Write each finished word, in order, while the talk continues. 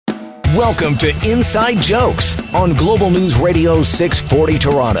Welcome to Inside Jokes on Global News Radio 640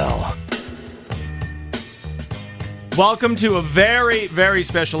 Toronto. Welcome to a very, very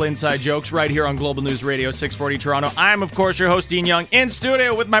special Inside Jokes right here on Global News Radio 640 Toronto. I'm, of course, your host, Dean Young, in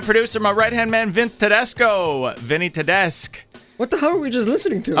studio with my producer, my right-hand man, Vince Tedesco. Vinny Tedesco. What the hell are we just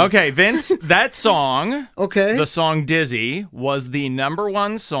listening to? Okay, Vince, that song, okay, the song Dizzy, was the number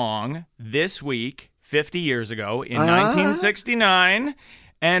one song this week, 50 years ago, in 1969.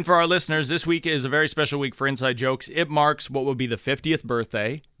 And for our listeners, this week is a very special week for Inside Jokes. It marks what will be the 50th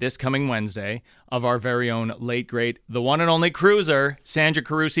birthday, this coming Wednesday, of our very own late, great, the one and only cruiser, Sandra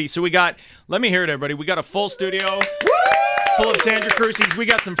Carusi. So we got, let me hear it, everybody. We got a full studio full of Sandra Carusis. We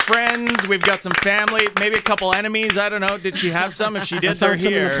got some friends. We've got some family, maybe a couple enemies. I don't know. Did she have some? If she did, they're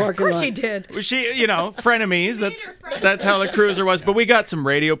here. Of course she did. She, you know, frenemies. That's how the cruiser was. But we got some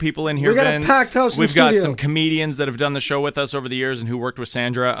radio people in here, We got Vince. a packed house in We've the got studio. some comedians that have done the show with us over the years and who worked with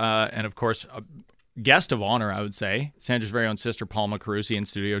Sandra. And, of course, a guest of honor, I would say. Sandra's very own sister, Palma Carusi, in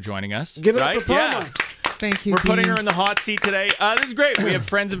studio joining us. Give it right? up for Palma. Yeah. Thank you, We're putting Dean. her in the hot seat today. This is great. We have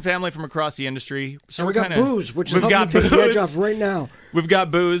friends and family from across the industry. So And we got booze, which is we've helping got take the edge booze. off right now. We've got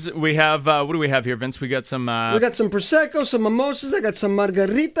booze. We have, what do we have here, Vince? We got some... We got some Prosecco, some mimosas. I got some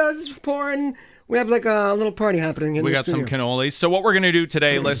margaritas pouring. We have like a little party happening in we the got studio. some cannolis. So what we're going to do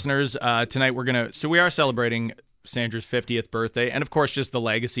today, listeners, tonight we're going to... So we are celebrating Sandra's 50th birthday, and of course just the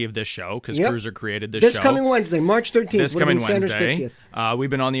legacy of this show, because Cruiser created this show. This coming Wednesday, March 13th. This coming Sandra's Wednesday. 50th.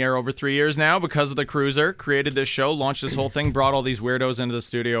 We've been on the air over 3 years now because of the Cruiser. Created this show, launched this whole thing, brought all these weirdos into the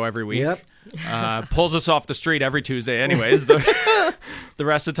studio every week. Yep. Pulls us off the street every Tuesday anyways. The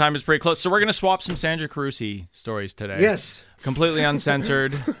rest of the time is pretty close. So we're going to swap some Sandra Carusi stories today. Yes. Completely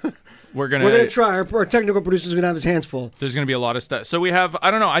uncensored. We're going to try. Our technical producer's going to have his hands full. There's going to be a lot of stuff. So we have, I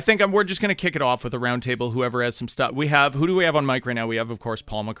don't know, I think we're just going to kick it off with a round table. Whoever has some stuff. We have, who do we have on mic right now? We have, of course,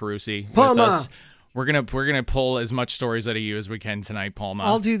 Palma Carusi. Palma. With us. We're gonna pull as much stories out of you as we can tonight, Palma.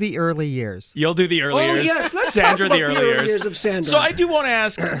 I'll do the early years. You'll do the early years. Oh, yes. Let's Sandra, talk about the early years of Sandra. So I do want to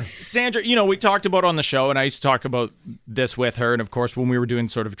ask, Sandra, you know, we talked about on the show, and I used to talk about this with her, and of course, when we were doing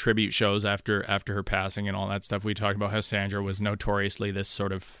sort of tribute shows after her passing and all that stuff, we talked about how Sandra was notoriously this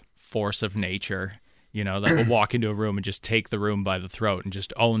sort of force of nature, you know, that will walk into a room and just take the room by the throat and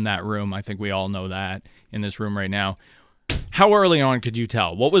just own that room. I think we all know that in this room right now. How early on could you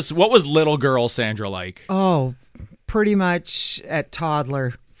tell? What was little girl Sandra like? Oh, pretty much at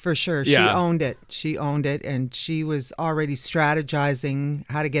toddler, for sure. Yeah. She owned it, and she was already strategizing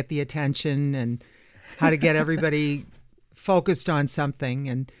how to get the attention and how to get everybody focused on something.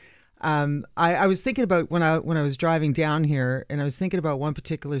 And I was thinking about when I was driving down here, and I was thinking about one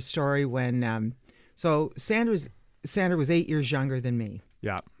particular story when so Sandra was 8 years younger than me.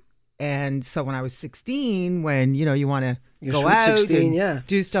 Yeah. And so when I was 16, when, you know, you want to go sweet out 16, and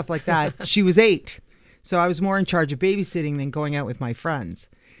do stuff like that, she was 8. So I was more in charge of babysitting than going out with my friends.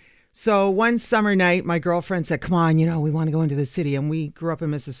 So one summer night, my girlfriend said, come on, you know, we want to go into the city. And we grew up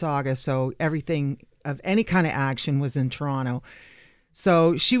in Mississauga, so everything of any kind of action was in Toronto.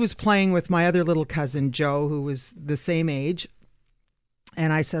 So she was playing with my other little cousin, Joe, who was the same age.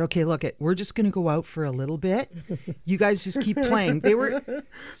 And I said, okay, look, we're just going to go out for a little bit. You guys just keep playing. They were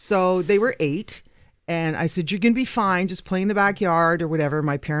 8. And I said, you're going to be fine. Just play in the backyard or whatever.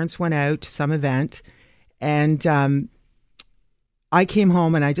 My parents went out to some event. And I came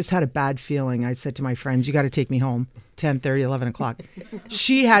home and I just had a bad feeling. I said to my friends, you got to take me home. 10:30, 11 o'clock.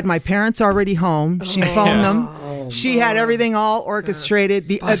 She had my parents already home. She phoned them. She had everything all orchestrated.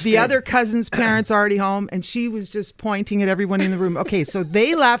 The other cousin's parents already home, and she was just pointing at everyone in the room. Okay, so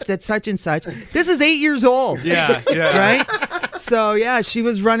they left at such and such. This is 8 years old. Yeah. Right? So, yeah, she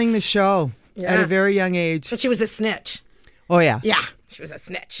was running the show at a very young age. But she was a snitch. Oh, yeah. Yeah, she was a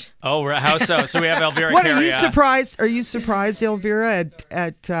snitch. Oh, how so? So we have Elvira What, Carey. are you surprised? Are you surprised, Elvira,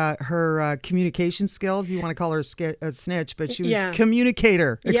 at her communication skills? You want to call her a snitch, but she was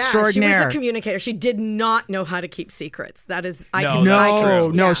communicator extraordinaire. Yeah, she was a communicator. She did not know how to keep secrets. That is,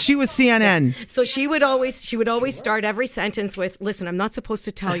 No, she was CNN. So she would always start every sentence with, "Listen, I'm not supposed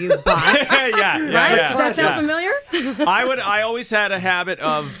to tell you, but." Right? Does that sound familiar? I always had a habit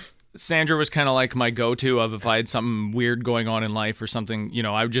of. Sandra was kind of like my go-to of if I had something weird going on in life or something, you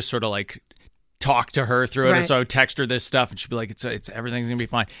know, I would just sort of like talk to her through it. And so I would text her this stuff and she'd be like, it's everything's going to be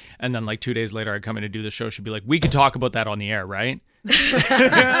fine. And then like 2 days later, I'd come in to do the show. She'd be like, we could talk about that on the air, right?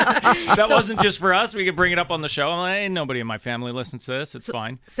 That wasn't just for us. We could bring it up on the show. I'm like, hey, nobody in my family listens to this. It's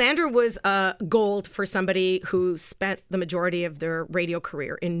fine. Sandra was gold for somebody who spent the majority of their radio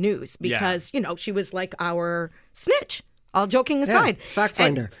career in news because, you know, she was like our snitch. All joking aside, fact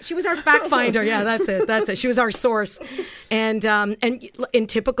finder. And she was our fact finder. Yeah, that's it. She was our source. And in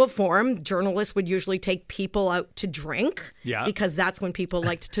typical form, journalists would usually take people out to drink. Yeah. Because that's when people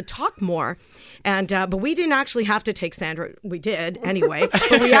liked to talk more. And but we didn't actually have to take Sandra. We did anyway,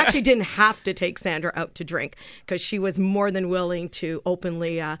 but we actually didn't have to take Sandra out to drink because she was more than willing to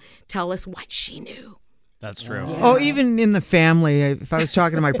openly tell us what she knew. That's true. Yeah. Oh, even in the family, if I was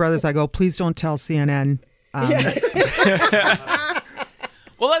talking to my brothers, I go, please don't tell CNN.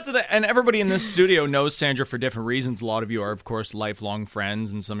 Well, and everybody in this studio knows Sandra for different reasons. A lot of you are, of course, lifelong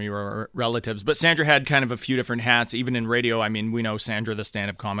friends, and some of you are relatives. But Sandra had kind of a few different hats, even in radio. I mean, we know Sandra, the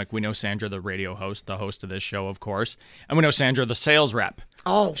stand-up comic. We know Sandra, the radio host, the host of this show, of course. And we know Sandra, the sales rep.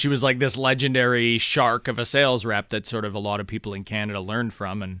 Oh. She was like this legendary shark of a sales rep that sort of a lot of people in Canada learned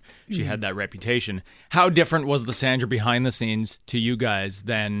from, and she had that reputation. How different was the Sandra behind the scenes to you guys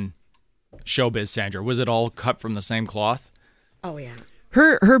than showbiz Sandra? Was it all cut from the same cloth? Oh, yeah.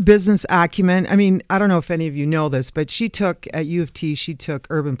 Her business acumen, I mean, I don't know if any of you know this, but she took, at U of T, she took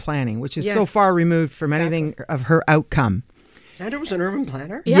urban planning, which is so far removed from anything of her outcome. Sandra was an urban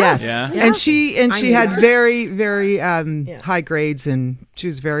planner? Yes. Yeah. And she had very, very high grades, and she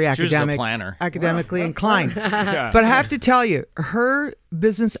was very a planner. academically inclined. But I have to tell you, her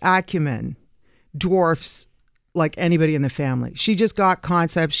business acumen dwarfs like anybody in the family. She just got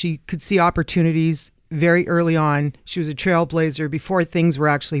concepts. She could see opportunities very early on. She was a trailblazer before things were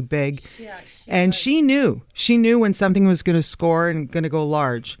actually big. And she knew when something was going to score and going to go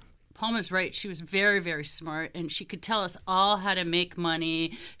large. Palma's right. She was very, very smart, and she could tell us all how to make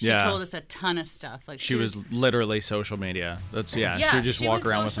money. She told us a ton of stuff. Like she was literally social media. She would just she walk was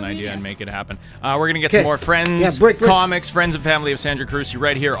around with an social idea media. and make it happen. We're going to get some more friends, break. comics, friends and family of Sandra Carusi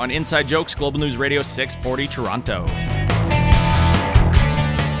right here on Inside Jokes, Global News Radio 640 Toronto.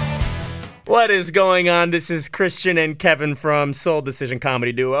 What is going on? This is Christian and Kevin from Soul Decision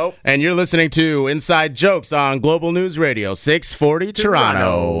Comedy Duo. And you're listening to Inside Jokes on Global News Radio 640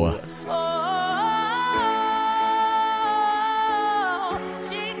 Toronto.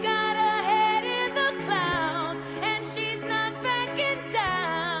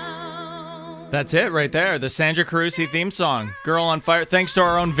 That's it right there. The Sandra Carusi theme song, Girl on Fire. Thanks to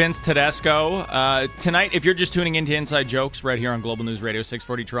our own Vince Tedesco. Tonight, if you're just tuning into Inside Jokes right here on Global News Radio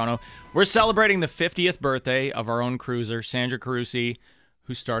 640 Toronto, we're celebrating the 50th birthday of our own cruiser, Sandra Carusi,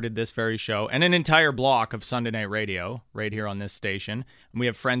 who started this very show, and an entire block of Sunday Night Radio right here on this station. And we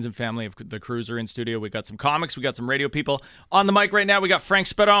have friends and family of the cruiser in studio. We got some comics. We got some radio people. On the mic right now, we got Frank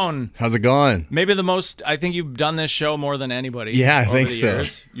Spadone. How's it going? Maybe the most, I think you've done this show more than anybody. Yeah, I over think the so.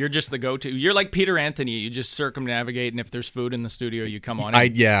 years. You're just the go-to. You're like Peter Anthony. You just circumnavigate, and if there's food in the studio, you come on in.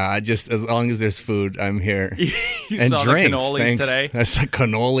 I just, as long as there's food, I'm here. You and saw drinks, the cannolis thanks. today. I saw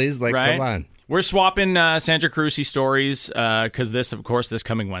cannolis, like, Right? come on. We're swapping Sandra Carusi stories because this, of course, this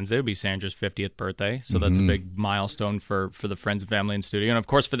coming Wednesday will be Sandra's 50th birthday. So that's a big milestone for the friends and family in studio. And, of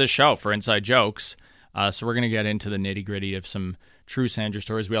course, for this show, for Inside Jokes. So we're going to get into the nitty-gritty of some true Sandra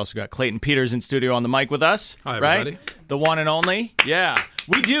stories. We also got Clayton Peters in studio on the mic with us. Hi, everybody. Right? The one and only. Yeah.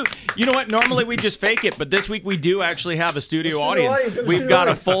 We do. You know what? Normally we just fake it, but this week we do actually have a studio audience. We've got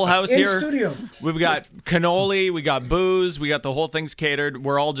a full house in here. studio. We've got cannoli. We got booze. We got the whole thing's catered.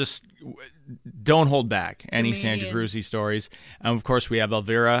 We're all just... Don't hold back any Sandra Carusi stories. And, of course, we have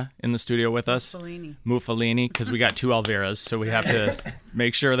Elvira in the studio with us. Muffalini, because we got two Elviras, so we have to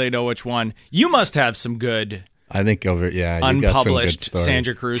make sure they know which one. You must have some good... I think over, yeah, unpublished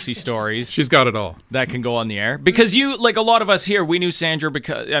Sandra Carusi stories. She's got it all. That can go on the air. Because you, like a lot of us here, we knew Sandra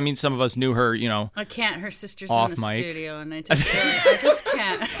because, I mean, some of us knew her, you know. I can't. Her sister's off in the mic. studio, and I just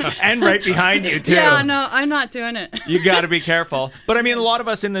can't. And right behind you, too. Yeah, no, I'm not doing it. You got to be careful. But I mean, a lot of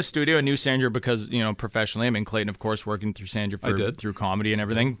us in this studio knew Sandra because, you know, professionally. I mean, Clayton, of course, working through Sandra through comedy and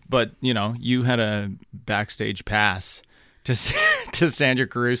everything. But, you know, you had a backstage pass to Sandra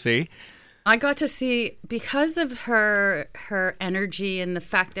Carusi. I got to see, because of her energy and the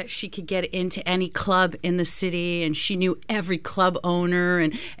fact that she could get into any club in the city and she knew every club owner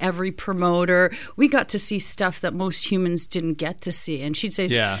and every promoter, we got to see stuff that most humans didn't get to see. And she'd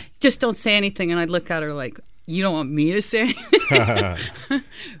say, just don't say anything. And I'd look at her like, you don't want me to say anything?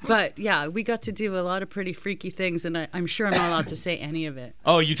 But yeah, we got to do a lot of pretty freaky things, and I'm sure I'm not allowed to say any of it.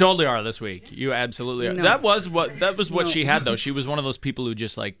 Oh, you totally are this week. You absolutely are. No. That was what she had, though. She was one of those people who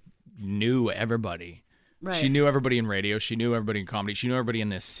just like knew everybody. Right. She knew everybody in radio. She knew everybody in comedy. She knew everybody in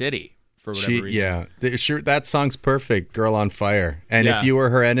this city for whatever reason. Sure, that song's perfect, Girl on Fire. And if you were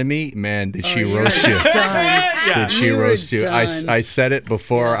her enemy, man, did she roast you. Did she roast you? I said it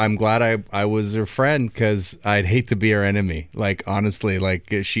before. I'm glad I was her friend because I'd hate to be her enemy. Like, honestly,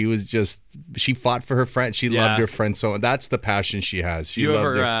 like she fought for her friend. She loved her friend. So that's the passion she has.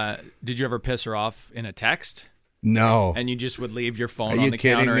 Did you ever piss her off in a text? No. And you just would leave your phone on the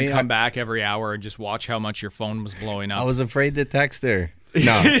counter and come back every hour and just watch how much your phone was blowing up. I was afraid to text her.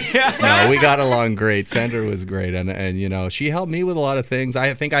 No, no, we got along great. Sandra was great, and she helped me with a lot of things.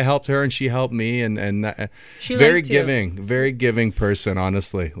 I think I helped her, and she helped me, and she very giving person,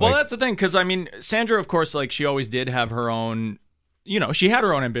 honestly. Well, that's the thing, because I mean, Sandra, of course, like she always did have her own. She had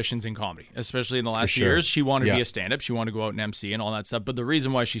her own ambitions in comedy, especially in the last few years. She wanted to be a stand-up. She wanted to go out and MC and all that stuff. But the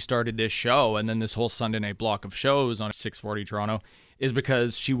reason why she started this show and then this whole Sunday night block of shows on 640 Toronto is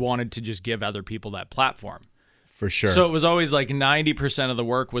because she wanted to just give other people that platform. For sure. So it was always like 90% of the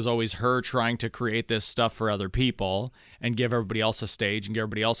work was always her trying to create this stuff for other people and give everybody else a stage and give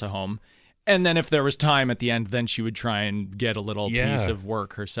everybody else a home. And then if there was time at the end, then she would try and get a little piece of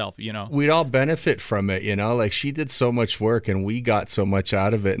work herself, We'd all benefit from it, Like she did so much work and we got so much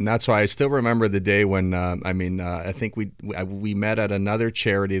out of it. And that's why I still remember the day when, I think we met at another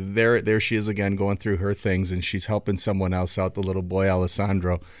charity. There she is again going through her things and she's helping someone else out, the little boy,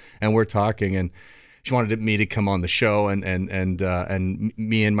 Alessandro. And we're talking and she wanted me to come on the show, and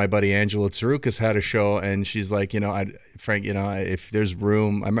me and my buddy Angela Tsaroukas had a show, and she's like, Frank, if there's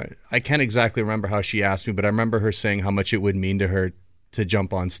room, I can't exactly remember how she asked me, but I remember her saying how much it would mean to her to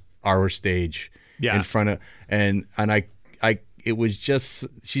jump on our stage in front of, and it was just,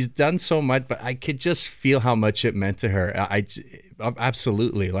 she's done so much, but I could just feel how much it meant to her. I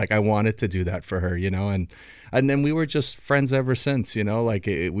absolutely, like I wanted to do that for her, and then we were just friends ever since,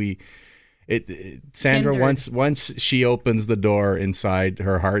 Sandra, once she opens the door inside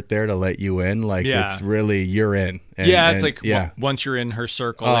her heart there to let you in, it's really, you're in. Once you're in her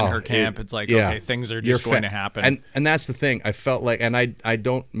circle, in her camp, it's like, okay, things are just going to happen. And that's the thing. I felt like, and I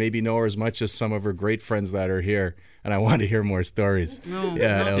don't maybe know her as much as some of her great friends that are here, and I want to hear more stories. No,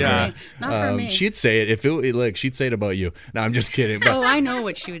 not for me. She'd say it she'd say it about you. No, I'm just kidding. But, I know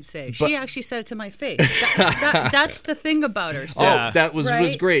what she would say. She actually said it to my face. That's the thing about her. So, that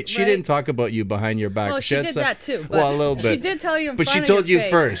was great. She didn't talk about you behind your back. Well, she did that too. Well, a little bit. She did tell you in but front she told of your you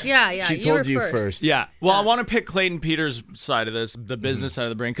face. first. Yeah. She told you first. Yeah. Well, I want to pick Clayton Peters' side of this, the business side of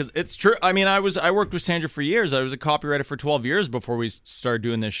the brain, because it's true. I mean, I worked with Sandra for years. I was a copywriter for 12 years before we started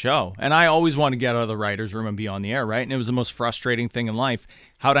doing this show, and I always wanted to get out of the writer's room and be on the air, right? And it was the most frustrating thing in life.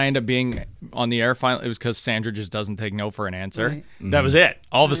 How'd I end up being on the air finally? It was because Sandra just doesn't take no for an answer. Right. That was it.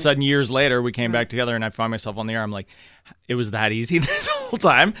 All of a sudden, years later, we came back together and I found myself on the air. I'm like, it was that easy this whole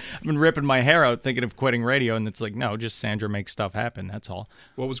time. I've been ripping my hair out thinking of quitting radio, and it's like, no, just Sandra makes stuff happen. That's all.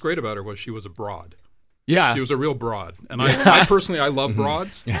 What was great about her was she was a broad. Yeah. She was a real broad. And I personally, I love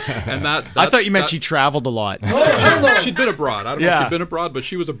broads. And I thought you meant she traveled a lot. She'd been abroad. I don't know if she'd been abroad, but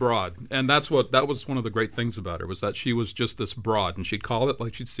she was abroad. And that was one of the great things about her, was that she was just this broad. And she'd call it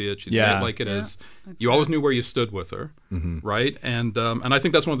like she'd see it. She'd say it like it is. You always knew where you stood with her, right? And I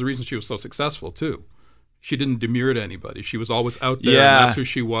think that's one of the reasons she was so successful, too. She didn't demur to anybody. She was always out there, and that's who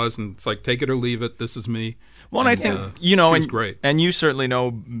she was. And it's like, take it or leave it. This is me. Well, and I think, she was great. And you certainly know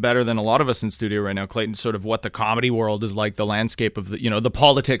better than a lot of us in studio right now, Clayton, sort of what the comedy world is like, the landscape of the, the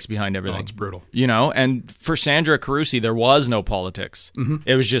politics behind everything. Oh, it's brutal. And for Sandra Carusi, there was no politics.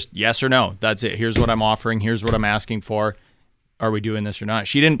 It was just yes or no. That's it. Here's what I'm offering. Here's what I'm asking for. Are we doing this or not?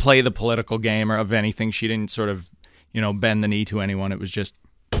 She didn't play the political game or of anything. She didn't sort of, bend the knee to anyone. It was just,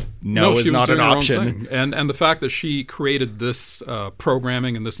 no is not an option. And the fact that she created this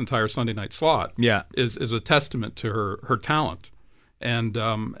programming and this entire Sunday night slot is a testament to her talent. And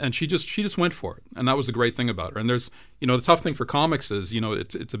she just went for it. And that was the great thing about her. And there's, the tough thing for comics is,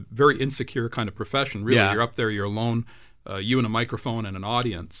 it's a very insecure kind of profession. Really, you're up there, you're alone, you and a microphone and an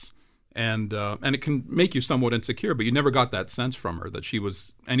audience. And it can make you somewhat insecure, but you never got that sense from her that she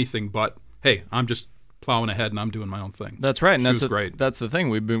was anything but, hey, I'm just plowing ahead and I'm doing my own thing. That's right, and that's great. That's the thing.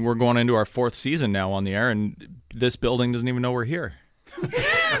 We're going into our 4th season now on the air, and this building doesn't even know we're here.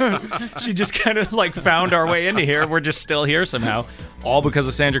 She just kind of found our way into here. We're just still here somehow, all because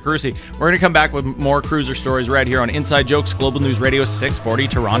of Sandra Carusi. We're going to come back with more cruiser stories right here on Inside Jokes, Global News Radio 640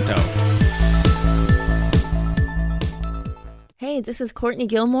 Toronto. Hey, this is Courtney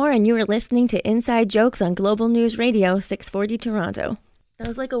Gilmore, and you are listening to Inside Jokes on Global News Radio 640 Toronto. I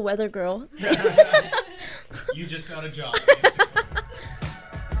was like a weather girl. You just got a job.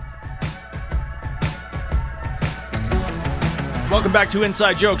 Welcome back to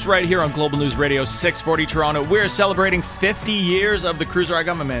Inside Jokes right here on Global News Radio 640 Toronto. We're celebrating 50 years of the Cruiser. I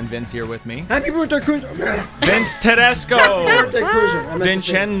got my man Vince here with me. Happy birthday, Cruiser. Vince Tedesco. Happy birthday, Cruiser.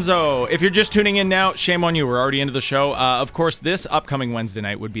 Vincenzo. If you're just tuning in now, shame on you. We're already into the show. Of course, this upcoming Wednesday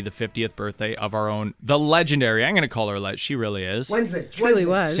night would be the 50th birthday of our own, the legendary, I'm going to call her, she really is. Wednesday. Really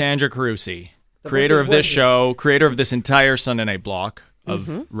was. Sandra Carusi, creator of this show, creator of this entire Sunday night block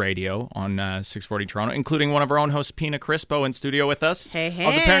of radio on 640 Toronto, including one of our own hosts, Pina Crispo, in studio with us. Hey. Of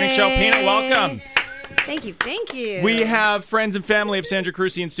the Parenting Show. Pina, welcome. Thank you. We have friends and family of Sandra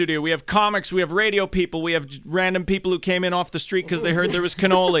Carusi in studio. We have comics, we have radio people, we have random people who came in off the street because they heard there was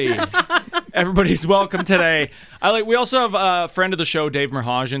cannoli. Everybody's welcome today. We also have a friend of the show, Dave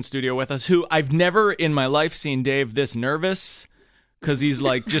Merhage, in studio with us, who I've never in my life seen Dave this nervous, because he's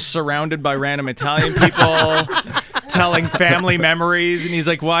just surrounded by random Italian people telling family memories, and he's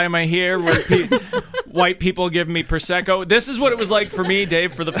like, why am I here? White people giving me Prosecco. This is what it was like for me,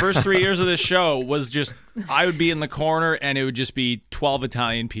 Dave, for the first 3 years of this show, was just, I would be in the corner and it would just be 12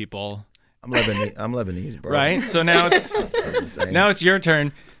 Italian people. I'm Lebanese, bro. Right? So now it's your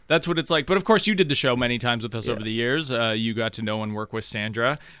turn. That's what it's like. But of course, you did the show many times with us over the years. You got to know and work with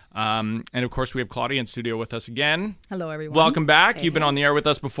Sandra. And of course, we have Claudia in studio with us again. Hello, everyone. Welcome back. You've been on the air with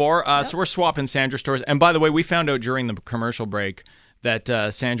us before. So we're swapping Sandra stories. And by the way, we found out during the commercial break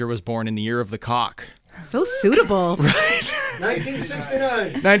that Sandra was born in the year of the cock. So suitable. Right. 1969.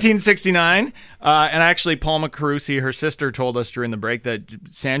 1969. And actually, Palma Carusi, her sister, told us during the break that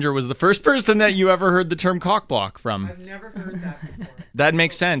Sandra was the first person that you ever heard the term cock block from. I've never heard that before. That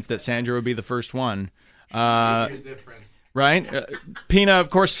makes sense that Sandra would be the first one. Right? Pina, of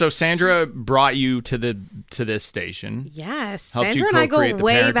course. So Sandra brought you to this station. Yes. Helped Sandra you and I co-create go the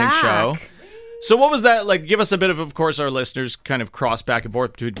way parenting back. show. So what was that like? Give us a bit of course, our listeners kind of cross back and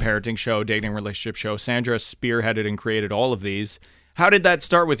forth between parenting show, dating relationship show. Sandra spearheaded and created all of these. How did that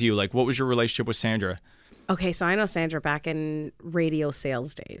start with you? What was your relationship with Sandra? Okay, so I know Sandra back in radio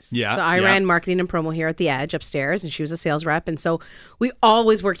sales days. Yeah. So I ran marketing and promo here at the Edge upstairs, and she was a sales rep. And so we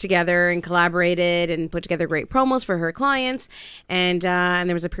always worked together and collaborated and put together great promos for her clients. And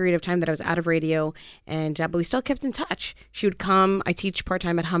there was a period of time that I was out of radio, but we still kept in touch. She would come. I teach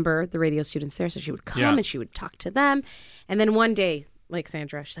part-time at Humber, the radio students there. So she would come and she would talk to them. And then one day, like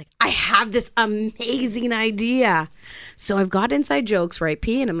Sandra, she's like, I have this amazing idea. So I've got Inside Jokes, right,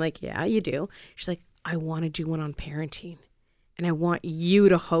 P? And I'm like, yeah, you do. She's like, I want to do one on parenting and I want you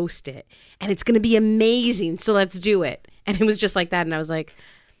to host it and it's going to be amazing. So let's do it. And it was just like that. And I was like,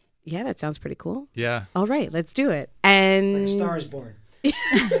 yeah, that sounds pretty cool. Yeah. All right, let's do it. And Like a Star is Born.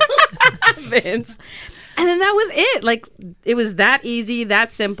 Vince. And then that was it. It was that easy,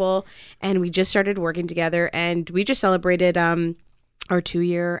 that simple. And we just started working together and we just celebrated our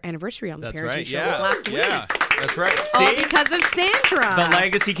 2-year anniversary on the parenting show last week. Yeah. That's right. All See? because of Sandra. The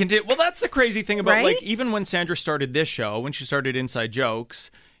legacy continue. Well, that's the crazy thing about Right? even when Sandra started this show, when she started Inside Jokes,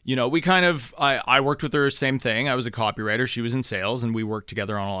 we kind of I worked with her, same thing. I was a copywriter, she was in sales, and we worked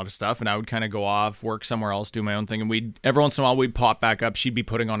together on a lot of stuff. And I would kind of go off, work somewhere else, do my own thing, and we'd every once in a while we'd pop back up. She'd be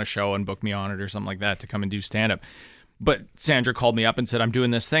putting on a show and book me on it or something like that to come and do stand up. But Sandra called me up and said, "I'm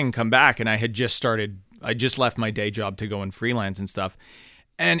doing this thing, come back." And I just left my day job to go and freelance and stuff.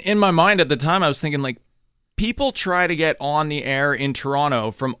 And in my mind at the time, I was thinking people try to get on the air in Toronto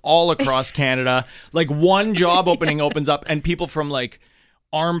from all across Canada. One job opening opens up and people from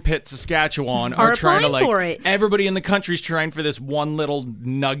Armpit, Saskatchewan are trying to for it. Everybody in the country's trying for this one little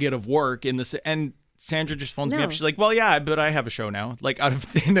nugget of work in this. And Sandra just phones me up. She's like, well, yeah, but I have a show now, out of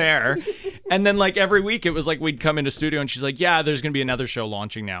thin air. And then every week it was we'd come into studio and she's like, yeah, there's going to be another show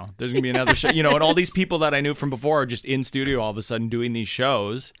launching now. There's going to be another show, and all these people that I knew from before are just in studio all of a sudden doing these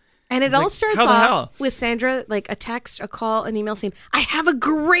shows. And it all starts how the off hell? with Sandra, a text, a call, an email saying, I have a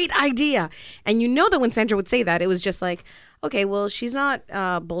great idea. And you know that when Sandra would say that, it was just okay, well, she's not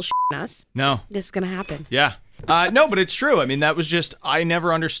bullshitting us. No. This is going to happen. Yeah. No, but it's true. I mean, that was just, I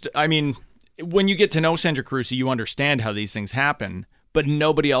never understood. I mean, when you get to know Sandra Carusi, you understand how these things happen, but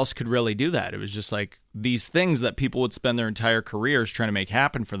nobody else could really do that. It was just these things that people would spend their entire careers trying to make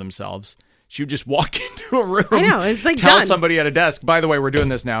happen for themselves. She would just walk into a room. I know. It's tell done. somebody at a desk, by the way, we're doing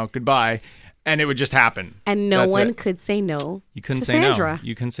this now. Goodbye. And it would just happen. And no one could say no. You couldn't to say Sandra. no.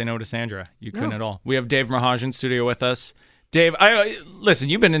 You couldn't say no to Sandra. You couldn't at all. We have Dave Merhage in studio with us. Dave, listen,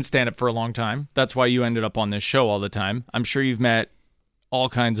 you've been in stand-up for a long time. That's why you ended up on this show all the time. I'm sure you've met all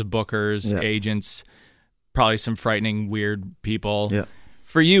kinds of bookers, agents, probably some frightening, weird people. Yeah.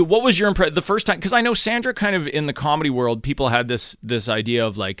 For you, what was your impression the first time? Because I know Sandra kind of in the comedy world, people had this idea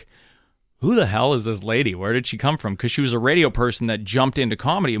of who the hell is this lady? Where did she come from? Because she was a radio person that jumped into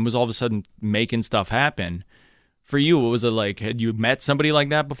comedy and was all of a sudden making stuff happen. For you, what was it like? Had you met somebody like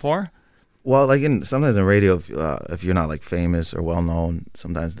that before? Well, like sometimes in radio, if you're not like famous or well known,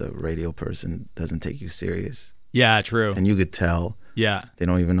 sometimes the radio person doesn't take you serious. Yeah, true. And you could tell. Yeah. They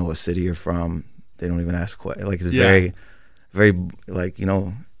don't even know what city you're from. They don't even ask questions. Like it's very, very like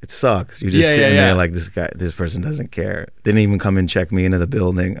it sucks. You're just sitting there like this person doesn't care. They didn't even come and check me into the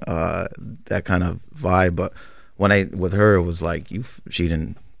building. That kind of vibe. But with her, it was like she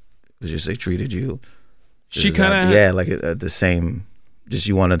didn't. It was just they treated you. She kind of like the same. Just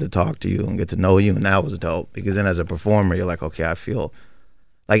you wanted to talk to you and get to know you, and that was dope. Because then as a performer, you're like, okay, I feel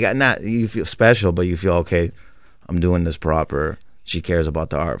like you feel special, but you feel okay. I'm doing this proper. She cares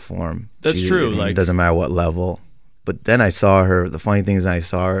about the art form. That's true. It doesn't matter what level. But then I saw her. The funny thing is, I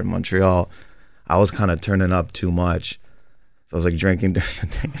saw her in Montreal. I was kind of turning up too much. So I was like drinking during the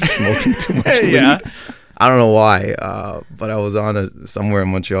day, and smoking too much weed. I don't know why, but I was on somewhere in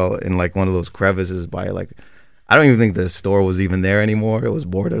Montreal in like one of those crevices by like. I don't even think the store was even there anymore. It was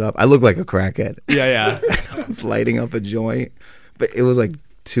boarded up. I looked like a crackhead. Yeah. I was lighting up a joint, but it was like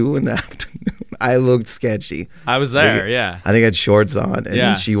 2 in the afternoon. I looked sketchy. I was there, I think I had shorts on, and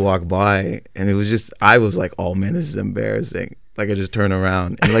then she walked by, and it was just, I was like, oh man, this is embarrassing. Like I just turned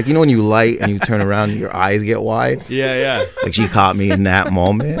around, and like, when you light and you turn around and your eyes get wide? Yeah. Like she caught me in that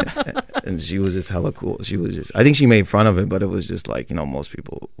moment, and she was just hella cool. She was just, I think she made fun of it, but it was just like, most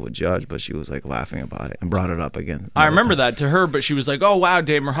people would judge, but she was like laughing about it and brought it up again. I remember that to her, but she was like, oh wow,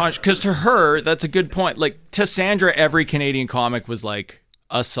 Dave Mirage. Because to her, that's a good point. Like to Sandra, every Canadian comic was like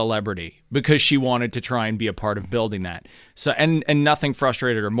a celebrity because she wanted to try and be a part of building that. So, and nothing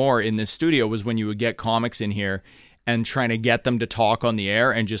frustrated her more in this studio was when you would get comics in here and trying to get them to talk on the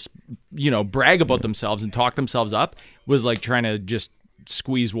air and just, brag about themselves and talk themselves up was like trying to just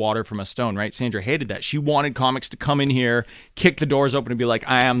squeeze water from a stone, right? Sandra hated that. She wanted comics to come in here, kick the doors open and be like,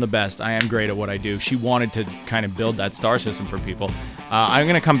 I am the best. I am great at what I do. She wanted to kind of build that star system for people. I'm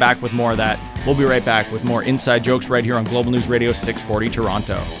going to come back with more of that. We'll be right back with more Inside Jokes right here on Global News Radio 640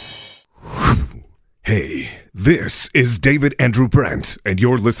 Toronto. Hey, this is David Andrew Brent, and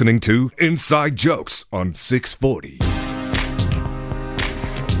you're listening to Inside Jokes on 640.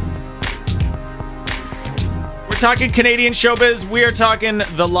 We're talking Canadian showbiz. We are talking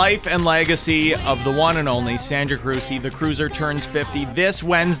the life and legacy of the one and only Sandra Carusi. The Cruiser turns 50 this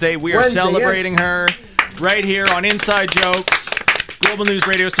Wednesday. We are celebrating her right here on Inside Jokes. Global News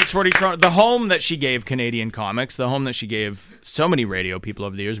Radio 640 Toronto, the home that she gave Canadian comics, the home that she gave so many radio people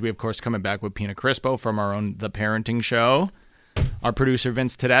over the years. We, of course, coming back with Pina Crispo from our own The Parenting Show. Our producer,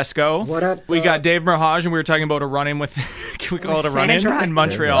 Vince Tedesco. What up? We got Dave Mirage, and we were talking about a run-in with, can we call it a run-in in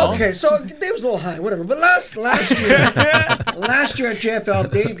Montreal? Okay, so Dave was a little high, whatever. But last year, last year at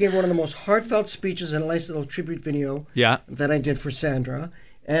JFL, Dave gave one of the most heartfelt speeches in a nice little tribute video that I did for Sandra.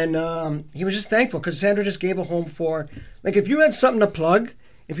 And he was just thankful because Sandra just gave a home for, like, if you had something to plug,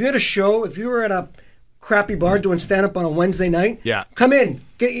 if you had a show, if you were at a crappy bar doing stand-up on a Wednesday night, come in.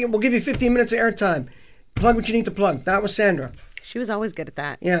 We'll give you 15 minutes of airtime. Plug what you need to plug. That was Sandra. She was always good at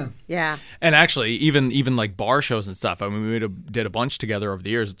that. Yeah. And actually, even like bar shows and stuff, I mean, we did a bunch together over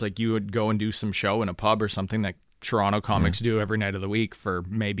the years. It's like you would go and do some show in a pub or something that Toronto comics do every night of the week for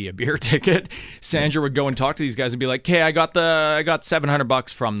maybe a beer ticket. Sandra would go and talk to these guys and be like, "Okay, I got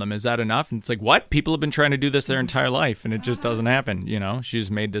 $700 from them. Is that enough?" And it's like, "What? People have been trying to do this their entire life, and it just doesn't happen."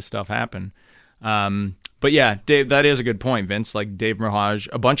 She's made this stuff happen. But yeah, Dave, that is a good point, Vince. Like Dave Mirage,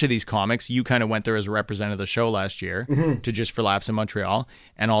 a bunch of these comics, you kind of went there as a representative of the show last year to Just for Laughs in Montreal,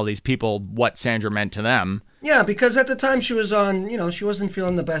 and all these people, what Sandra meant to them. Yeah, because at the time she was on, she wasn't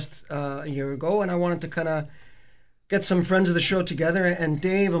feeling the best a year ago, and I wanted to kind of get some friends of the show together, and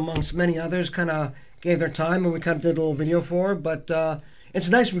Dave, amongst many others, kind of gave their time, and we kind of did a little video for her. But it's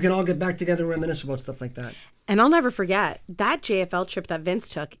nice we can all get back together and reminisce about stuff like that. And I'll never forget that JFL trip that Vince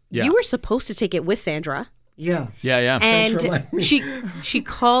took. Yeah. You were supposed to take it with Sandra. Yeah. And she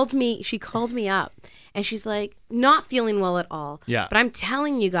called me. She called me up, and she's like, not feeling well at all. Yeah. But I'm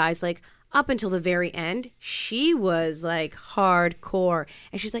telling you guys, like, up until the very end, she was like hardcore.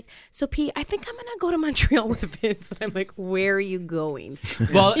 And she's like, "So P, I think I'm gonna go to Montreal with Vince." And I'm like, "Where are you going?"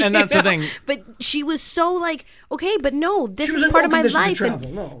 Well, and that's the thing. But she was so like, "Okay, but no, this is part of my life."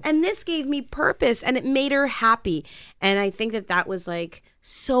 And this gave me purpose, and it made her happy. And I think that was like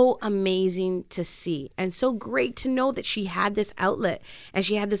so amazing to see, and so great to know that she had this outlet, and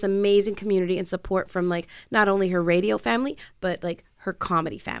she had this amazing community and support from like not only her radio family, but like her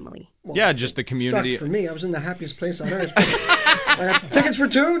comedy family. Well, just the community. Sucked for me. I was in the happiest place on earth. I got tickets for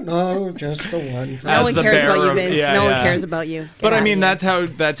 2? No, just the one. No one cares about you, Vince. No one cares about you. But I mean, that's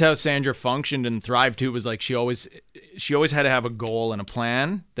how Sandra functioned and thrived too. Was like she always had to have a goal and a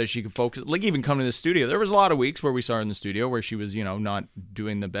plan that she could focus. Like even coming to the studio, there was a lot of weeks where we saw her in the studio where she was, not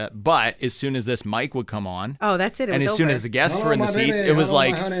doing the best. But as soon as this mic would come on, that's it. And as soon as the guests were in the seats, it was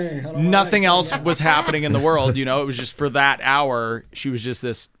like nothing else was happening in the world. It was just for that hour, she was just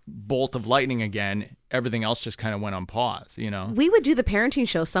this bolt of lightning again. Everything else just kind of went on pause. We would do the parenting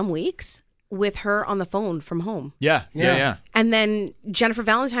show some weeks with her on the phone from home. Yeah. And then Jennifer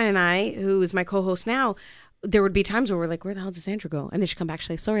Valentine and I, who is my co-host now, there would be times where we're like, where the hell did Sandra go? And then she'd come back, she's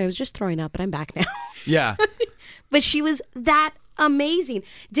like, sorry, I was just throwing up, but I'm back now. Yeah. But she was that amazing.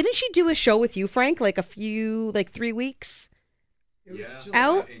 Didn't she do a show with you, Frank, like 3 weeks?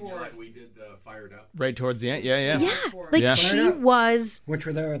 Out? In July, we did Fired Up. Right towards the end? Yeah. She was... Which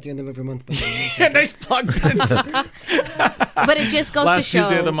were there at the end of every month. Nice plug, Vince. But it just goes to show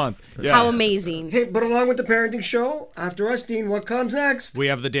Tuesday of the month. How amazing. Hey, but along with the parenting show, after us, Dean, what comes next? We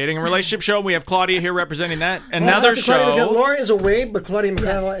have the dating and relationship show. We have Claudia here representing that. Another show. Laura is away, but Claudia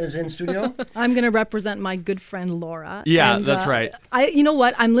McConnell is in studio. I'm going to represent my good friend Laura. Yeah, that's right. You know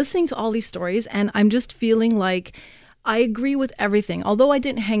what? I'm listening to all these stories, and I'm just feeling like I agree with everything. Although I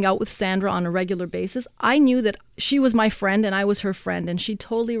didn't hang out with Sandra on a regular basis, I knew that she was my friend and I was her friend, and she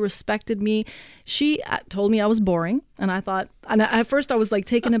totally respected me. She told me I was boring, and I thought, and at first I was like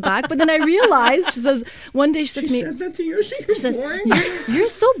taken aback, but then I realized, she says, one day she said to me, said that to you? She said, boring? You're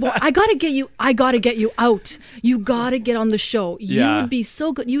so boring. I gotta get you out. You gotta get on the show. You would be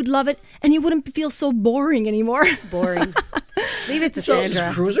so good. You'd love it, and you wouldn't feel so boring anymore. Boring. Leave it to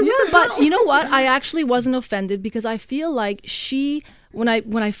Sandra. But you know what? I actually wasn't offended because I feel like she, when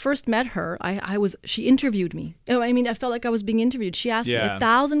I first met her, she interviewed me. I mean, I felt like I was being interviewed. She asked me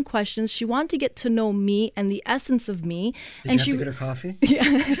 1,000 questions. She wanted to get to know me and the essence of me. Did you have to get her coffee?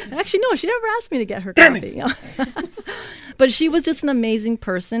 Yeah. Actually, no, she never asked me to get her coffee. But she was just an amazing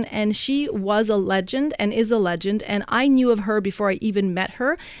person, and she was a legend and is a legend. And I knew of her before I even met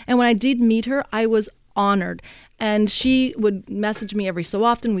her. And when I did meet her, I was honored. And she would message me every so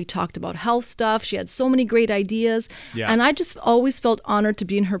often. We talked about health stuff. She had so many great ideas. Yeah. And I just always felt honored to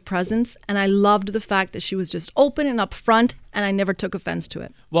be in her presence. And I loved the fact that she was just open and upfront, and I never took offense to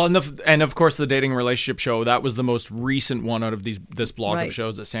it. Well, and of course, the dating relationship show, that was the most recent one out of this block of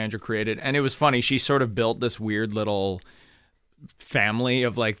shows that Sandra created. And it was funny. She sort of built this weird little family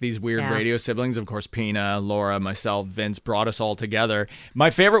of like these weird radio siblings. Of course, Pina, Laura, myself, Vince brought us all together.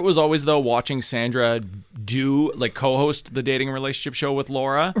 My favorite was always though watching Sandra co-host the dating relationship show with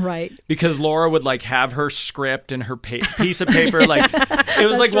Laura, right? Because Laura would like have her script and her piece of paper. Like it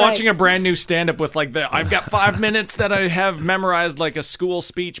was like watching a brand new stand-up with like I've got 5 minutes that I have memorized like a school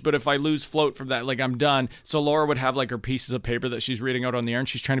speech, but if I lose float from that, like I'm done. So Laura would have like her pieces of paper that she's reading out on the air, and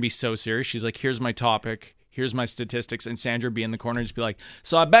she's trying to be so serious. She's like, here's my topic, here's my statistics, and Sandra would be in the corner and just be like,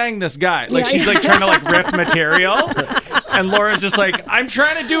 so I banged this guy. Like she's like trying to like riff material. And Laura's just like, I'm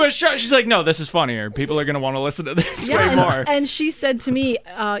trying to do a show. She's like, no, this is funnier. People are going to want to listen to this way more. And she said to me,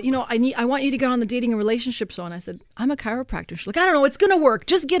 I want you to get on the dating and relationship show. And I said, I'm a chiropractor. She's like, I don't know, it's going to work.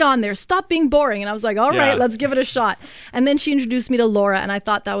 Just get on there. Stop being boring. And I was like, all right, let's give it a shot. And then she introduced me to Laura, and I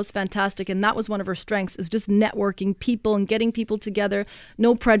thought that was fantastic. And that was one of her strengths, is just networking people and getting people together.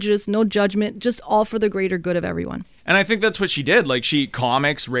 No prejudice, no judgment, just all for the greater good of everyone. And I think that's what she did. Like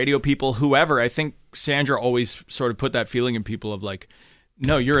comics, radio people, whoever. I think Sandra always sort of put that feeling in people of like,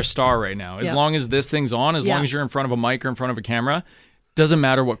 no, you're a star right now. As long as this thing's on, as long as you're in front of a mic or in front of a camera, doesn't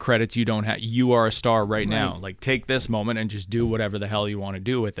matter what credits you don't have. You are a star right now. Like take this moment and just do whatever the hell you want to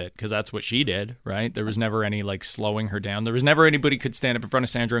do with it. Because that's what she did, right? There was never any like slowing her down. There was never anybody could stand up in front of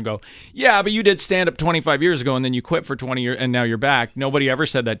Sandra and go, yeah, but you did stand up 25 years ago and then you quit for 20 years and now you're back. Nobody ever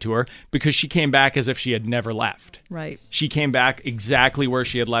said that to her because she came back as if she had never left. Right. She came back exactly where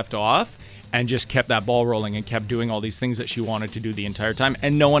she had left off and just kept that ball rolling and kept doing all these things that she wanted to do the entire time.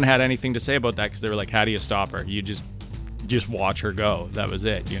 And no one had anything to say about that because they were like, how do you stop her? You just watch her go. That was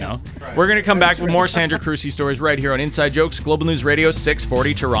it, you know? Right. We're going to come back with more Sandra Cruci stories right here on Inside Jokes, Global News Radio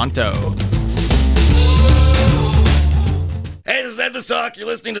 640 Toronto. Hey, this is Ed the Sock. You're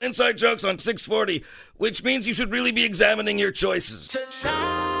listening to Inside Jokes on 640, which means you should really be examining your choices.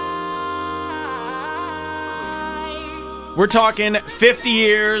 We're talking 50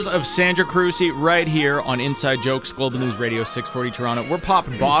 years of Sandra Cruci right here on Inside Jokes, Global News Radio 640 Toronto. We're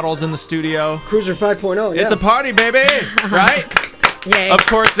popping bottles in the studio. Cruiser 5.0, It's a party, baby, right? Yay. Of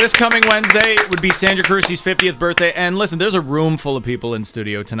course, this coming Wednesday would be Sandra Carusi's 50th birthday. And listen, there's a room full of people in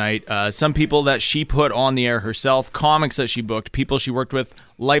studio tonight. Some people that she put on the air herself, comics that she booked, people she worked with,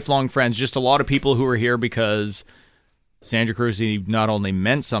 lifelong friends, just a lot of people who are here because Sandra Carusi not only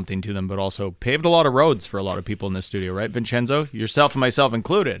meant something to them, but also paved a lot of roads for a lot of people in this studio, right, Vincenzo? Yourself and myself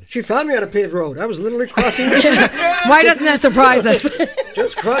included. She found me on a paved road. I was literally crossing the street. Why doesn't that surprise us?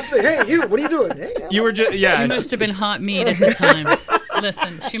 Just cross the... Hey, you, what are you doing? Hey, you were just... Yeah. You must have been hot meat at the time.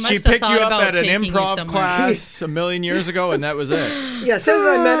 Listen, she must have picked thought you up about at an taking you improv somewhere. class a million years ago, and that was it. Yeah,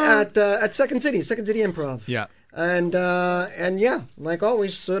 Sandra and I met at Second City Improv. Yeah. And yeah, like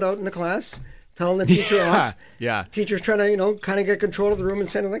always, stood out in the class, telling the teacher off. Yeah. Teacher's trying to, kind of get control of the room, and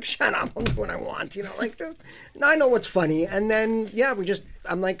Sandra's like, shut up, I'll do what I want, like, just, I know what's funny. And then, yeah,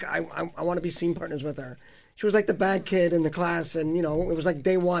 I'm like, I want to be scene partners with her. She was like the bad kid in the class, and, it was like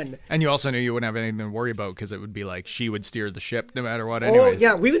day one. And you also knew you wouldn't have anything to worry about because it would be like she would steer the ship no matter what anyways. Oh,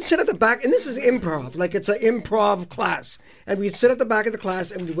 yeah. We would sit at the back, and this is improv. Like, it's an improv class. And we'd sit at the back of the class,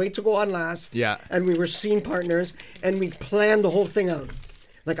 and we'd wait to go on last. Yeah. And we were scene partners, and we'd plan the whole thing out.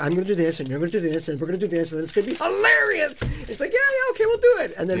 Like, I'm going to do this, and you're going to do this, and we're going to do this, and then it's going to be hilarious. It's like, yeah, okay, we'll do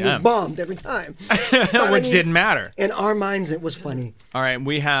it. And then we bombed every time. Which didn't matter. In our minds, it was funny. All right,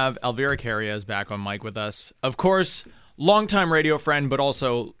 we have Elvira Carrias back on mic with us. Of course, longtime radio friend, but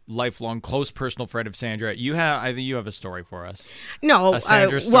also lifelong close personal friend of Sandra. I think you have a story for us. No, a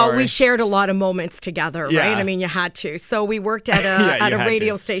Sandra story. Well, we shared a lot of moments together, right? Yeah. I mean, you had to. So we worked at a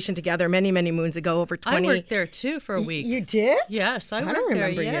radio station together many, many moons ago, over 20. I worked there too for a week. You did? Yes, I don't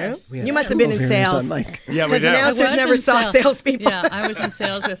remember there, you. You must have been in sales. Yeah, we Because announcers never saw salespeople. Yeah, I was in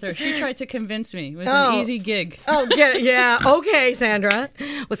sales with her. She tried to convince me. It was an easy gig. Oh, yeah. Okay, Sandra.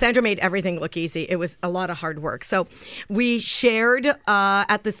 Well, Sandra made everything look easy. It was a lot of hard work. So we shared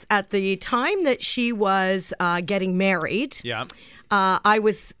at the time that she was getting married. Yeah. I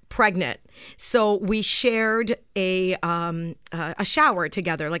was pregnant, so we shared a shower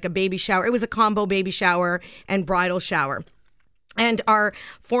together, like a baby shower. It was a combo baby shower and bridal shower. And our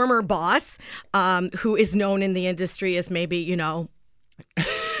former boss, who is known in the industry as maybe,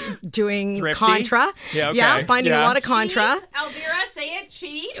 doing Thrifty? Contra. Yeah, okay. Yeah, finding a lot of Contra. Elvira, say it,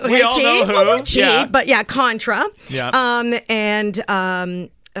 cheat. We all know who. Cheat, but yeah, Contra. Yeah.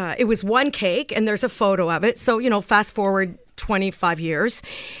 It was one cake, and there's a photo of it. So, fast forward 25 years,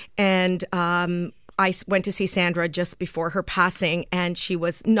 and I went to see Sandra just before her passing, and she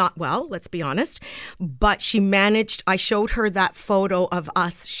was not well, let's be honest, but she managed. I showed her that photo of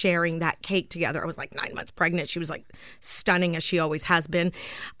us sharing that cake together. I was like 9 months pregnant. She was like stunning, as she always has been.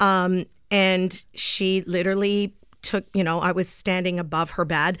 And she literally took, I was standing above her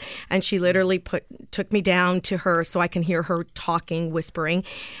bed, and she literally took me down to her so I can hear her talking, whispering.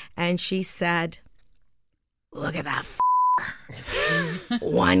 And she said, "Look at that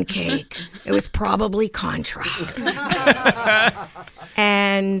one cake. It was probably Contra."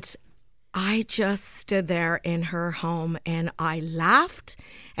 And I just stood there in her home, and I laughed,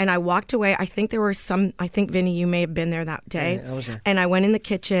 and I walked away. I think Vinny, you may have been there that day. Yeah, I was there. And I went in the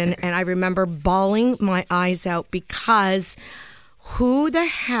kitchen, and I remember bawling my eyes out, because who the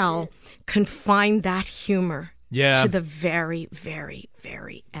hell can find that humor to the very, very,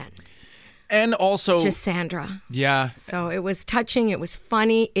 very end? And also just Sandra. Yeah. So it was touching. It was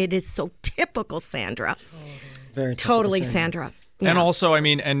funny. It is so typical Sandra. Very totally Sandra. And Yeah. also,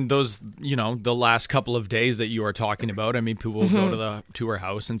 and those, the last couple of days that you are talking about, people will go to her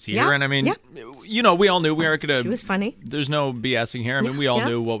house and see her. And we all knew we weren't going to. She was funny. There's no BSing here. We all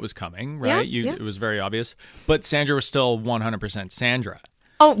knew what was coming, right? It was very obvious. But Sandra was still 100% Sandra.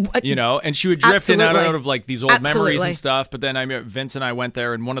 Oh, and she would drift in and out of like these old memories Absolutely. and stuff. But then Vince and I went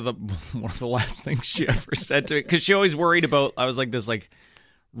there, and one of the last things she ever said to me, because she always worried about, I was like this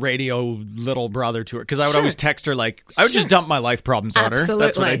radio little brother to her, because I would always text her I would just dump my life problems on her. Absolutely.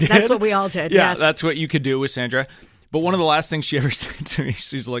 That's what I did. That's what we all did. Yeah, yes. that's what you could do with Sandra. But one of the last things she ever said to me,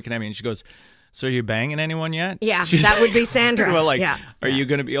 she's looking at me and she goes, "So are you banging anyone yet?" Yeah, She's that would be Sandra. Well, yeah. Are you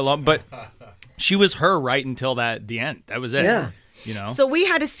going to be alone? But she was her right until the end. That was it. Yeah. So we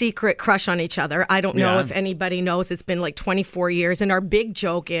had a secret crush on each other. I don't know if anybody knows. It's been like 24 years. And our big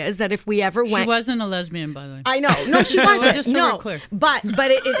joke is that if we ever went... She wasn't a lesbian, by the way. I know. No, she wasn't. Just so no. we're clear. But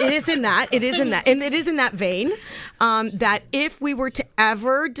it is in that. It is in that. And it is in that vein that if we were to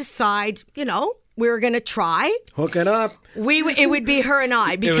ever decide, we were going to try... Hook it up. It would be her and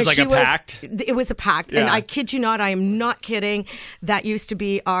I, because it was like she a pact. It was a pact, and I kid you not, I am not kidding. That used to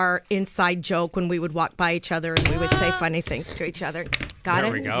be our inside joke when we would walk by each other and we would say funny things to each other. Got There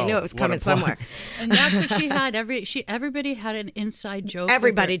it? we go. You knew it was What coming a plug. somewhere. And that's what she had. Everybody had an inside joke.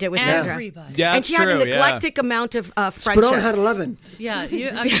 Everybody did with Sandra. Everybody. Yeah, and she had an eclectic amount of friendships. Spadona had 11. Yeah,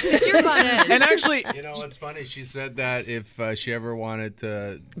 it's your butt end. And actually, You know, it's funny. She said that if she ever wanted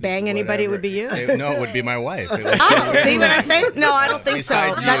to Bang anybody, it would be you? No, it would be my wife. It was See what I'm saying? No, I don't think so.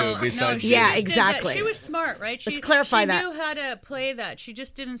 Besides you, That's- besides she you. Yeah, just did exactly. that. She was smart, right? Let's clarify she that. knew how to play that. She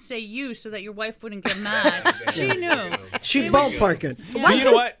just didn't say you so that your wife wouldn't get mad. She knew. She'd ballpark it. but you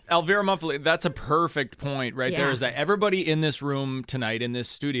know what, Elvira Muffley, that's a perfect point right there. Yeah. Is that everybody in this room tonight in this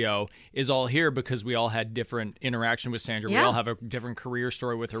studio is all here because we all had different interaction with Sandra. We Yeah. all have a different career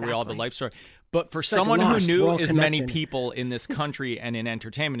story with her. We all have a Exactly. life story. But for like someone Lost. who We're knew all as many connected. people in this country and in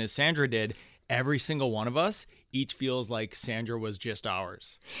entertainment as Sandra did, every single one of us each feels like Sandra was just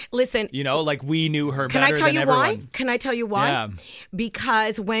ours. Listen, You know, like we knew her can better I tell than you everyone. why? Can I tell you why? Yeah.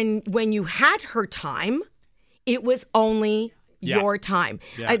 Because when you had her time, it was only Yeah. your time.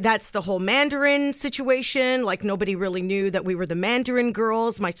 Yeah. That's the whole Mandarin situation. Like nobody really knew that we were the Mandarin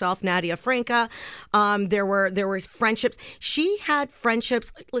girls. Myself, Nadia Franca. There were friendships. She had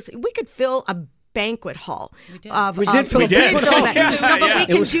friendships. Listen, we could fill a banquet hall. We did fill a banquet hall. No, but we It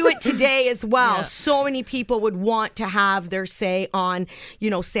can was- do it today as well. Yeah. So many people would want to have their say on,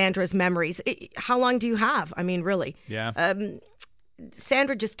 Sandra's memories. How long do you have? I mean, really. Yeah.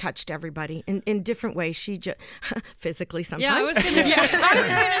 Sandra just touched everybody in different ways. She just physically sometimes. Yeah, I was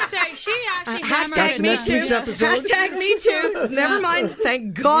gonna say she actually hammered Hashtag it me next too. week's episode. Hashtag me too. Never mind.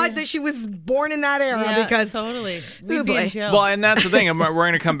 Thank God that she was born in that era Yeah, because totally. Oh, We'd be in boy. jail. Well, and that's the thing. and We're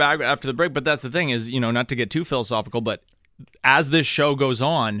going to come back after the break, but that's the thing is, not to get too philosophical, but as this show goes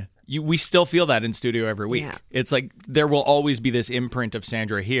on, we still feel that in studio every week. Yeah. It's like there will always be this imprint of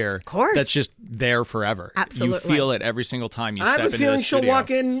Sandra here. Of course. That's just there forever. Absolutely. You feel it every single time you I step have a into feeling the she'll studio.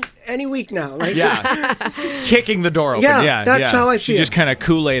 walk in any week now. Like, Yeah. Kicking the door open. Yeah, that's how I She feel. just kind of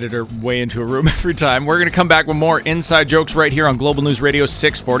Kool-Aided her way into a room every time. We're going to come back with more Inside Jokes right here on Global News Radio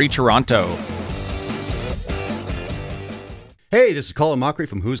 640 Toronto. Hey, this is Colin Mockery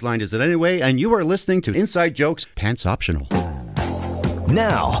from Whose Line Is It Anyway? And you are listening to Inside Jokes Pants Optional.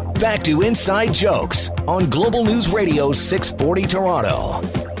 Now, back to Inside Jokes on Global News Radio 640 Toronto.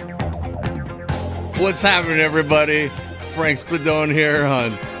 What's happening, everybody? Frank Spadone here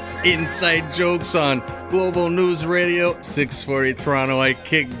on Inside Jokes on Global News Radio 640 Toronto. I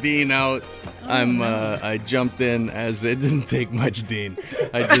kicked Dean out. I jumped in as it didn't take much, Dean.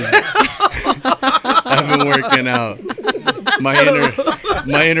 I've been working out.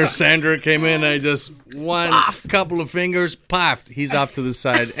 My inner Sandra came in. I just one couple of fingers, poffed. He's off to the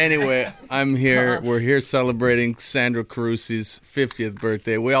side. Anyway, I'm here. We're here celebrating Sandra Carusi's 50th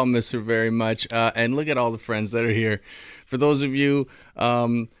birthday. We all miss her very much. And look at all the friends that are here. For those of you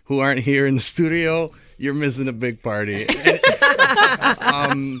who aren't here in the studio, you're missing a big party.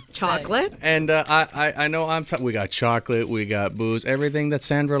 Chocolate. And I know we got chocolate, we got booze, everything that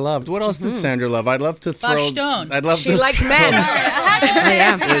Sandra loved. What else did Sandra love? I'd love to throw. Bashton. I'd love She to liked throw-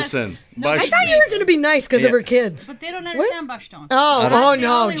 men. Listen, I thought you were going to be nice because of her kids. But they don't understand Bashton. Oh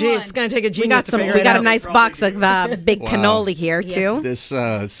no, gee, it's going to take a genius to figure We it got out. a nice box of big Wow. cannoli here too. This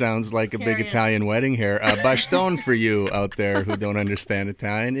sounds like a big Italian wedding here. Bashton for you out there who don't understand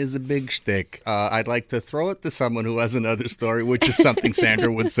Italian is a big shtick. I'd like to throw it to someone who has another story, which is something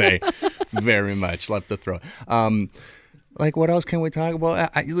Sandra would say very much. Love to throw. Like, what else can we talk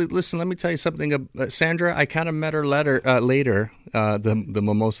about? Listen, let me tell you something. Sandra, I kind of met her later. The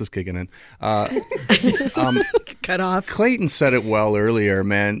mimosa's kicking in. Cut off. Clayton said it well earlier,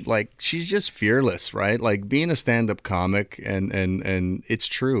 man. Like, she's just fearless, right? Like, being a stand-up comic, and it's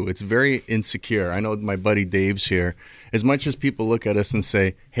true. It's very insecure. I know my buddy Dave's here. As much as people look at us and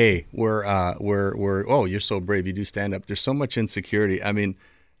say, "Hey, we're oh, you're so brave, you do stand-up," there's so much insecurity. I mean,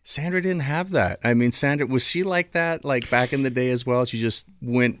 Sandra didn't have that. I mean, Sandra, was she like that, like back in the day as well? She just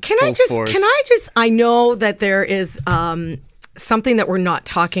went full force. I know that there is something that we're not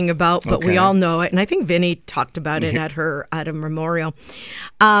talking about, but we Okay. all know it. And I think Vinny talked about it at a memorial.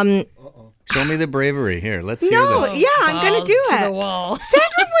 Show me the bravery here. Let's hear No, this. yeah, I'm going to do to it. the wall.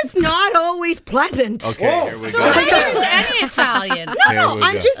 Sandra was not always pleasant. Okay, here we So go. neither is any Italian. No, we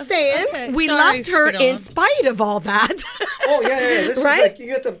I'm go. just saying Okay, we sorry, loved her Spadone. in spite of all that. Oh yeah. This Right? is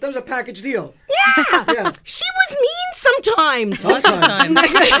like that was a package deal. Yeah. Yeah. She was mean sometimes. Sometimes.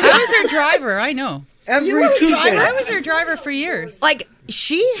 I was her driver. I know. Every You were a Tuesday. driver? I was her driver for years. Like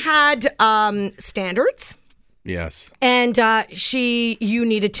she had standards, Yes. and you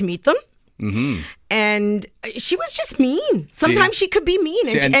needed to meet them. Mm-hmm. And she was just mean. Sometimes she could be mean.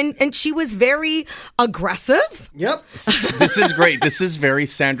 And she was very aggressive. Yep. This is great. This is very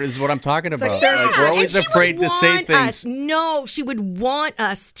Sandra. This is what I'm talking about. Like, we're always afraid to say things. No, she would want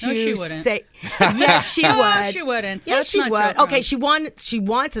us to she wouldn't. say. Yes, she would. No, she wouldn't. Yes, she would. Okay, she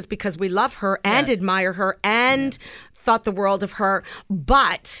wants us because we love her and admire her and thought the world of her.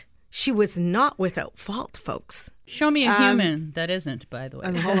 But she was not without fault, folks. Show me a human that isn't, by the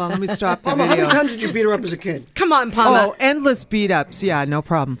way. Hold on, let me stop the Palma, video. how many times did you beat her up as a kid? Come on, Palma. Oh, endless beat-ups. Yeah, no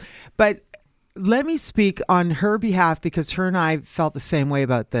problem. But let me speak on her behalf because her and I felt the same way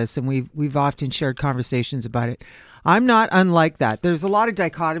about this, and we've often shared conversations about it. I'm not unlike that. There's a lot of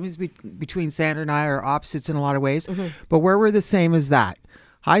dichotomies between Sandra and I, or opposites in a lot of ways, but where we're the same is that.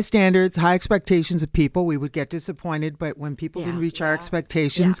 High standards, high expectations of people. We would get disappointed, but when people didn't reach our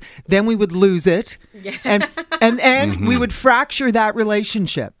expectations, then we would lose it, and we would fracture that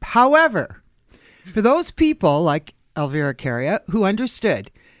relationship. However, for those people like Elvira Caria who understood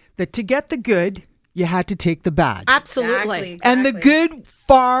that to get the good, you had to take the bad. Absolutely. And the good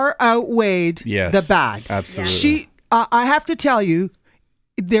far outweighed the bad. Absolutely. I have to tell you,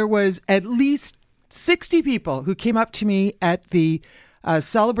 there was at least 60 people who came up to me at the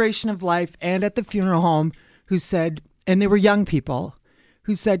celebration of life and at the funeral home who said, and they were young people,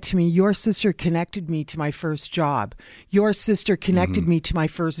 who said to me, your sister connected me to my first job. Your sister connected me to my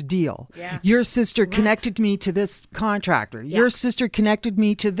first deal. Yeah. Your sister connected me to this contractor. Your sister connected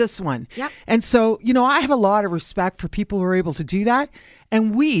me to this one. Yep. And so, I have a lot of respect for people who are able to do that.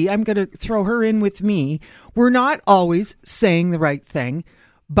 And I'm going to throw her in with me. We're not always saying the right thing,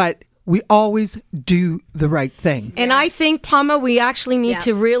 but we always do the right thing. And I think, Palma, we actually need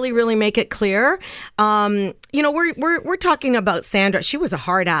to really, really make it clear. We're talking about Sandra. She was a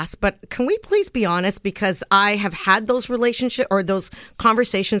hard ass, but can we please be honest? Because I have had those relationships or those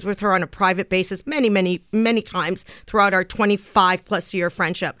conversations with her on a private basis many, many, many times throughout our 25 plus year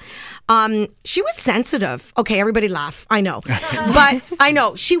friendship. She was sensitive. Okay, everybody laugh. I know. But I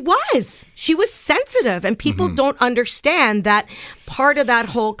know she was sensitive, and people don't understand that part of that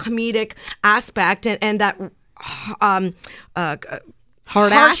whole comedic aspect and that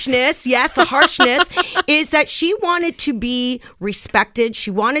harshness, the harshness is that she wanted to be respected. She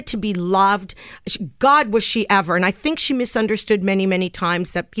wanted to be loved. God, was she ever. And I think she misunderstood many, many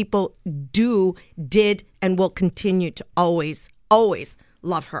times that people did, and will continue to always, always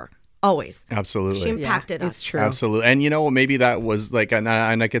love her. Always. Absolutely. She impacted us. It's true. Absolutely. And maybe that was like, and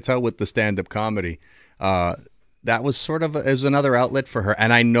I could tell with the stand-up comedy, that was sort of, it was another outlet for her.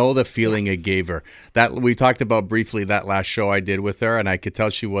 And I know the feeling it gave her. That we talked about briefly that last show I did with her, and I could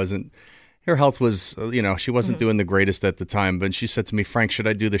tell her health was, she wasn't doing the greatest at the time. But she said to me, Frank, should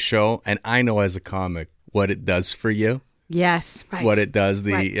I do the show? And I know as a comic what it does for you. Yes. Right. What it does,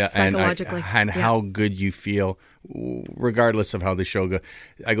 psychologically. and how good you feel, regardless of how the show goes.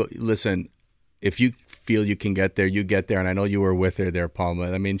 I go, listen, if you feel you can get there, you get there. And I know you were with her there,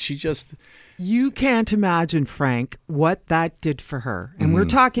 Palma. I mean, she just... You can't imagine, Frank, what that did for her. And we're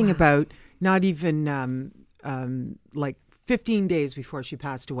talking about not even like 15 days before she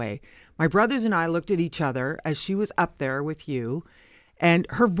passed away. My brothers and I looked at each other as she was up there with you, and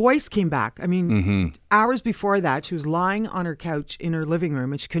her voice came back. I mean, hours before that, she was lying on her couch in her living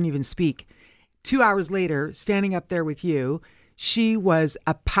room and she couldn't even speak. 2 hours later, standing up there with you, she was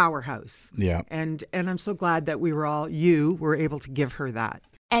a powerhouse. Yeah. And I'm so glad that you were able to give her that.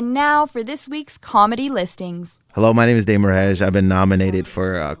 And now for this week's comedy listings. Hello, my name is Dave Merhej. I've been nominated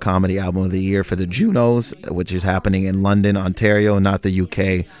for Comedy Album of the Year for the Junos, which is happening in London, Ontario, not the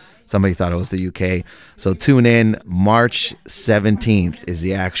UK. Somebody thought it was the UK. So tune in. March 17th is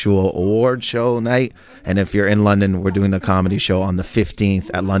the actual award show night. And if you're in London, we're doing the comedy show on the 15th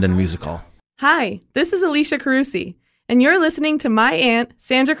at London Music Hall. Hi, this is Alicia Carusi, and you're listening to my aunt,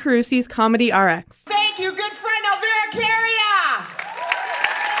 Sandra Carusi's Comedy RX. Thank you, good friend Elvira Caria.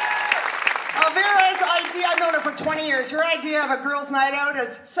 Elvira's idea, I've known her for 20 years. Her idea of a girls' night out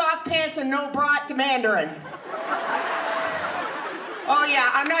is soft pants and no bra at the Mandarin. Oh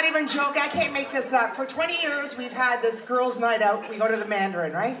yeah, I'm not even joking, I can't make this up. For 20 years, we've had this girls' night out. We go to the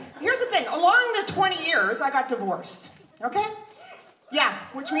Mandarin, right? Here's the thing, along the 20 years, I got divorced, okay? Yeah,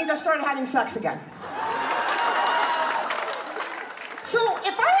 which means I started having sex again. So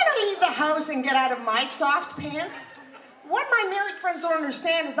if I were to leave the house and get out of my soft pants, what my married friends don't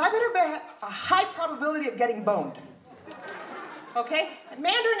understand is I better have a high probability of getting boned. Okay?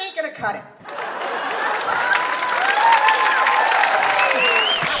 Mandarin ain't gonna cut it.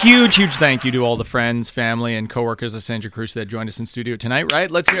 Huge thank you to all the friends, family, and coworkers of Sandra Carusi that joined us in studio tonight, right?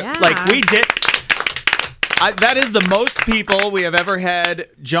 Let's hear, like we did. That is the most people we have ever had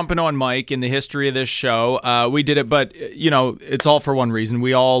jumping on mic in the history of this show. We did it, but, it's all for one reason.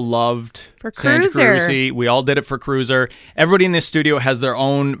 We all loved Sandra Carusi. We all did it for Cruiser. Everybody in this studio has their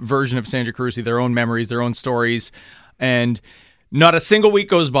own version of Sandra Carusi, their own memories, their own stories. And not a single week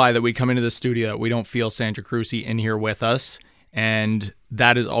goes by that we come into the studio that we don't feel Sandra Carusi in here with us. And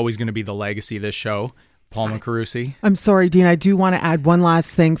that is always going to be the legacy of this show. Palma Carusi. I'm sorry, Dean. I do want to add one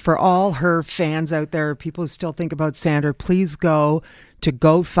last thing for all her fans out there, people who still think about Sandra. Please go to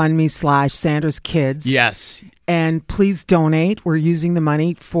GoFundMe/Sandra's Kids. Yes. And please donate. We're using the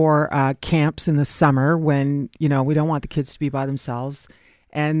money for camps in the summer when, we don't want the kids to be by themselves.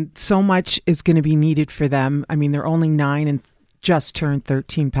 And so much is going to be needed for them. I mean, they're only 9 and just turned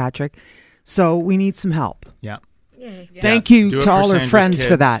 13, Patrick. So we need some help. Yeah. Thank you to all our friends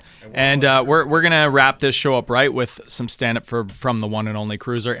for that. And we're going to wrap this show up right with some stand-up from the one and only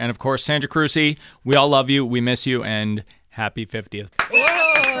Cruiser. And, of course, Sandra Carusi, we all love you, we miss you, and happy 50th.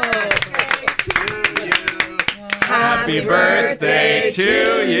 Happy birthday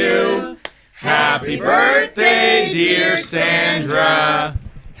to you. Happy birthday, dear Sandra.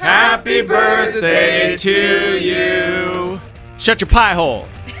 Happy birthday to you. Shut your pie hole.